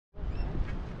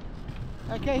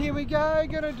Okay, here we go.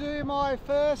 Gonna do my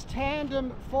first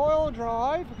tandem foil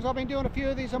drive because I've been doing a few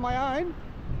of these on my own,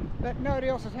 but nobody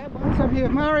else has had one. So I'm here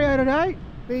with Mario today,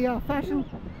 the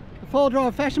foil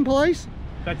drive fashion police.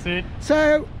 That's it.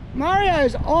 So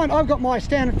Mario's on. I've got my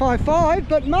standard 5.5,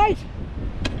 but mate,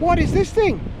 what is this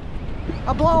thing?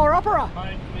 A blower opera.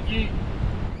 Mate,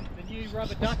 the new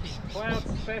rubber ducky, Cloud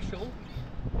Special,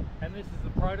 and this is the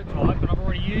prototype, and I've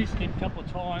already used it a couple of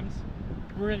times.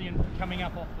 Brilliant for coming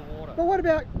up off the water. But what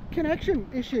about connection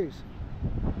issues?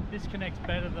 This connects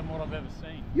better than what I've ever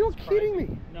seen. You're It's kidding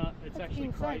crazy. me. No, it's actually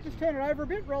insane. crazy. Just turn it over a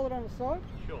bit, roll it on the side.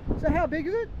 Sure. So how big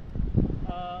is it?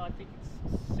 I think it's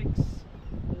 6'4",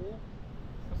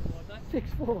 something like that.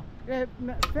 6'4". Yeah,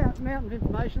 mountain of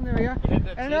information. There we go. Yeah,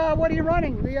 that's and it. what are you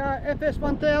running? The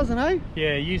FS1000, eh?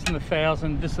 Yeah, using the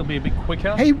 1000. This will be a bit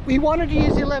quicker. He wanted to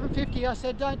use the 1150. I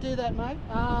said, don't do that, mate.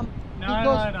 No.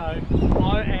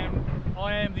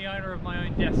 I am the owner of my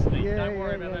own destiny. Yeah, Don't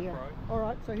worry about that, bro. All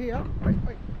right, so here. And,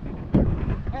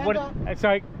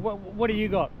 what do you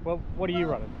got? Well, what are you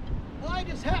running? I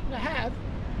just happen to have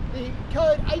the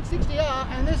code 860R,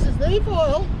 and this is the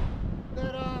foil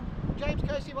that James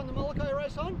Casey won the Molokai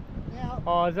race on. Now,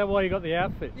 Oh, is that why you got the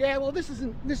outfit? yeah, well, this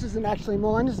isn't actually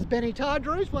mine. This is Benny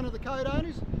Tardrew's, one of the code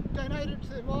owners, donated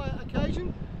to my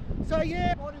occasion. So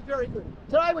yeah, mine is very good.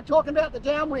 Today we're talking about the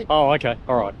Downwind. Oh, okay,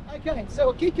 all right. Okay, so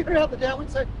we'll keep you about the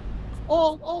Downwind. So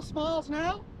all smiles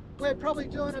now. We're probably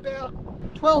doing about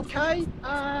 12k,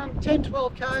 10,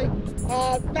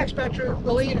 12k. Max battery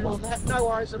will eat it on that. No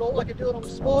worries at all. I can do it on the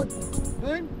sport.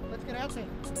 Boom. Let's get out there.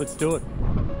 Let's do it.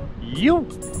 You.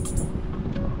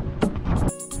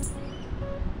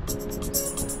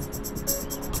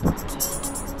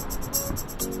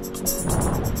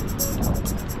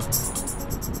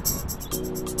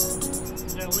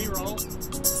 We roll.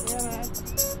 Yeah, man.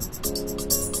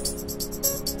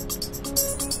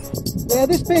 Yeah,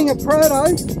 this being a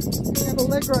proto, you have a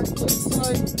leg rope,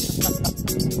 so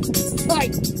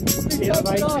mate,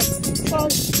 so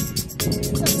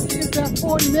it's about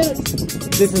 40 minutes.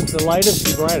 This is the latest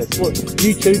and greatest. Look,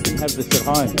 you too can have this at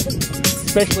home,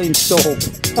 especially installed.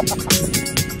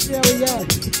 There we go.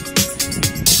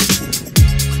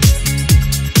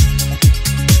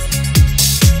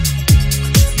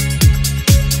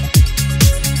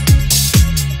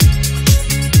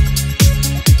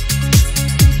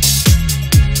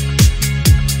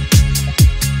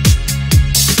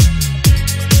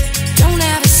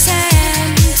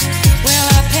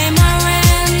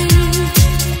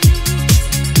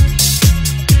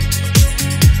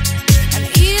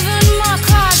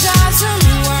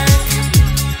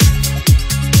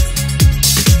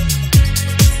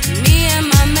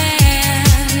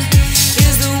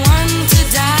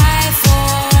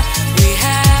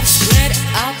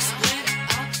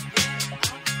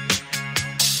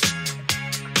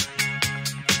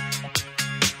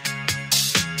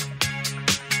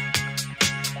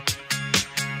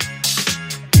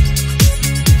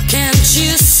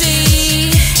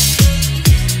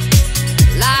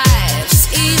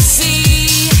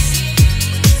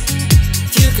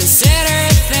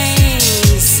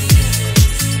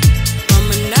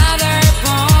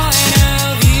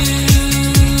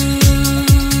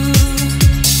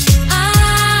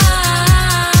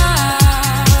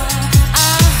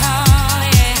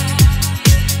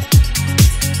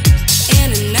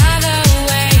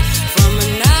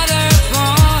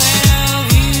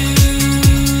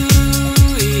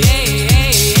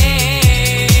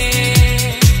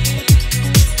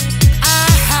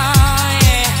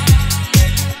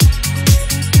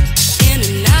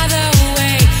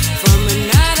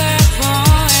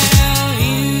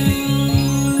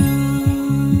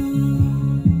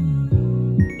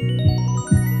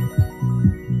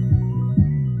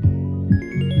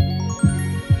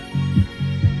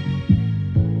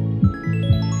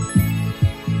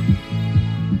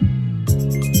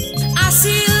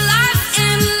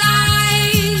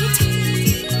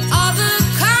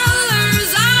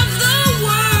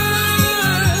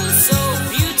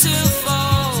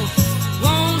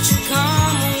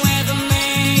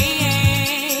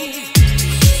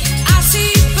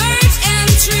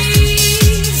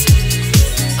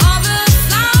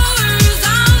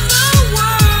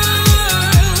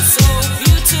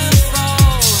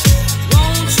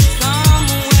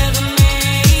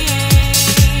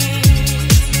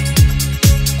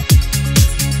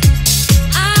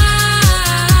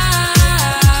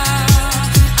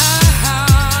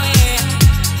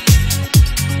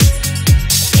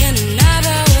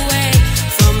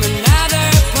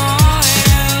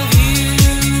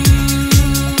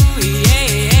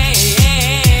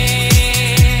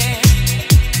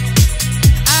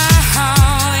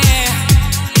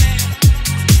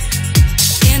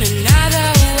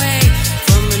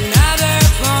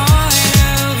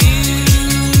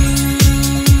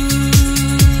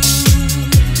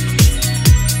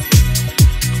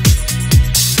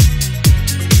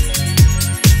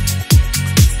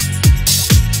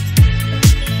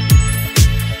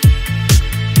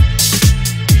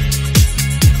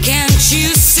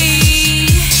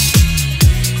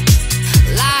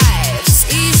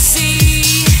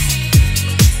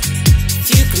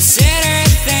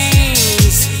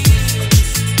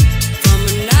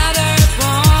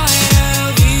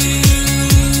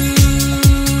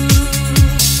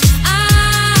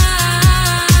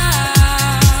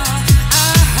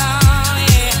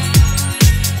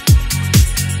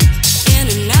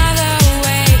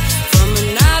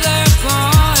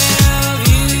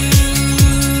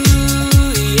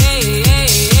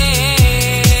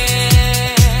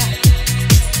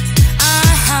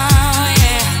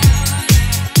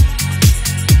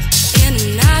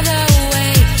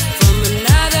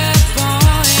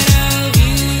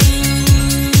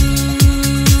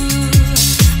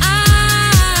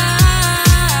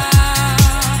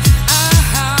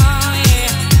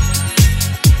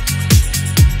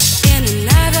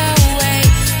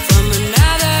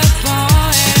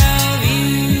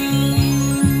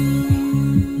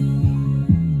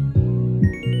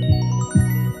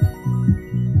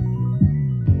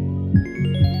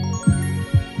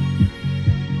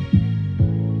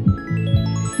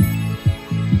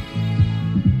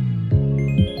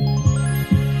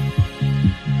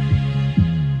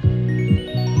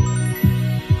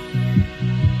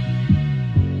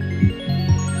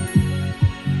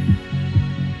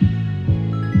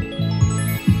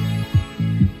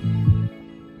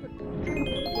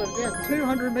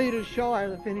 metres shy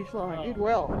of the finish line. Oh, Did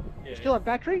well. yeah. Still have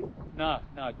battery? No,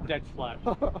 dead flat.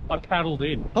 I paddled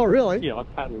in. Oh, really? Yeah, I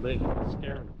paddled in. It was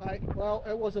scary. Mate, well,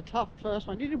 it was a tough first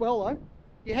one. You did well though.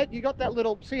 You got that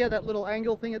little, see how that little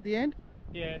angle thing at the end?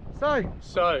 Yeah.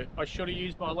 So I should have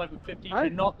used my 1150 Oh. to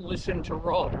not listen to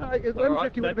Rob. no,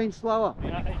 1150 would have been slower.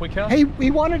 Yeah, quicker.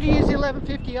 He wanted to use the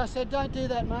 1150. I said, don't do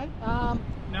that, mate.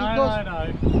 No.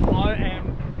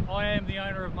 I am the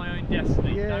owner of my own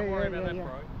destiny. Yeah, Don't worry yeah, about yeah, that, yeah.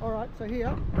 bro. All right, so here.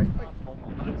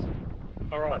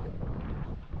 All right.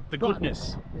 The Right.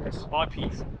 goodness. Yes.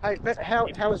 Eyepiece. Hey, but how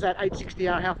was that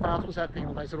 860R? How fast was that thing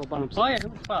on those little bumps? Oh yeah, it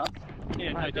was fast.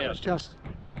 Yeah, no Mate, that was doubt. just.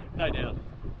 No doubt.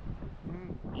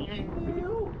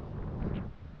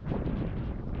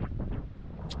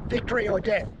 Victory or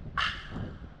death?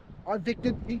 I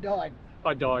victored, he died.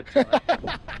 I died. Sorry.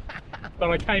 But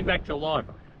I came back to life.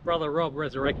 Brother Rob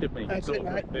resurrected me. That's it,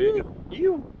 mate. There you go.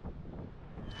 You.